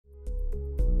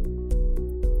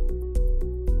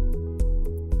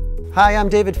Hi, I'm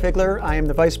David Figler. I am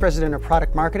the Vice President of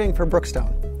Product Marketing for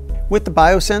Brookstone. With the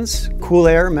BioSense Cool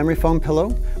Air Memory Foam Pillow,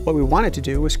 what we wanted to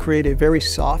do was create a very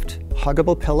soft,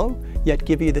 huggable pillow, yet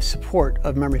give you the support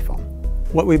of memory foam.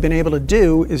 What we've been able to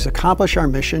do is accomplish our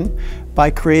mission by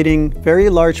creating very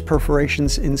large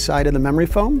perforations inside of the memory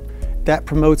foam that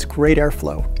promotes great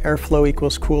airflow. Airflow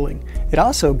equals cooling. It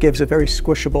also gives a very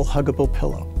squishable, huggable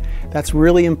pillow. That's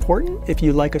really important if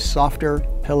you like a softer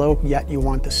pillow, yet you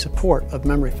want the support of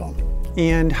memory foam.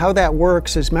 And how that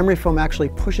works is memory foam actually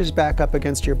pushes back up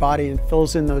against your body and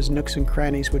fills in those nooks and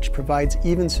crannies, which provides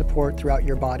even support throughout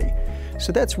your body.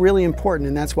 So that's really important,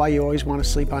 and that's why you always want to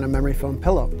sleep on a memory foam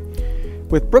pillow.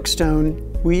 With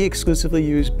Brookstone, we exclusively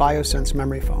use BioSense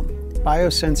memory foam.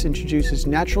 BioSense introduces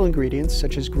natural ingredients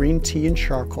such as green tea and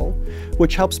charcoal,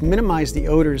 which helps minimize the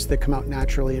odors that come out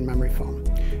naturally in memory foam.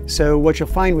 So what you'll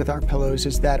find with our pillows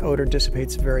is that odor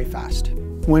dissipates very fast.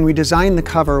 When we designed the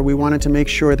cover, we wanted to make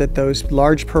sure that those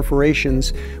large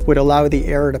perforations would allow the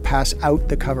air to pass out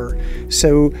the cover.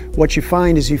 So what you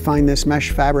find is you find this mesh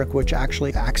fabric which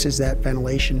actually acts as that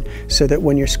ventilation, so that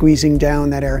when you're squeezing down,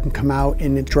 that air can come out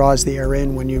and it draws the air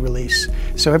in when you release.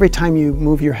 So every time you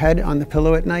move your head on the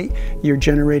pillow at night, you're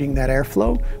generating that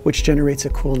airflow, which generates a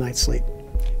cool night's sleep.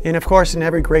 And of course, in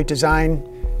every great design,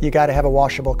 you got to have a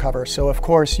washable cover. So of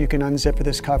course you can unzip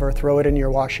this cover, throw it in your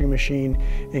washing machine,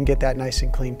 and get that nice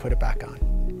and clean, put it back on.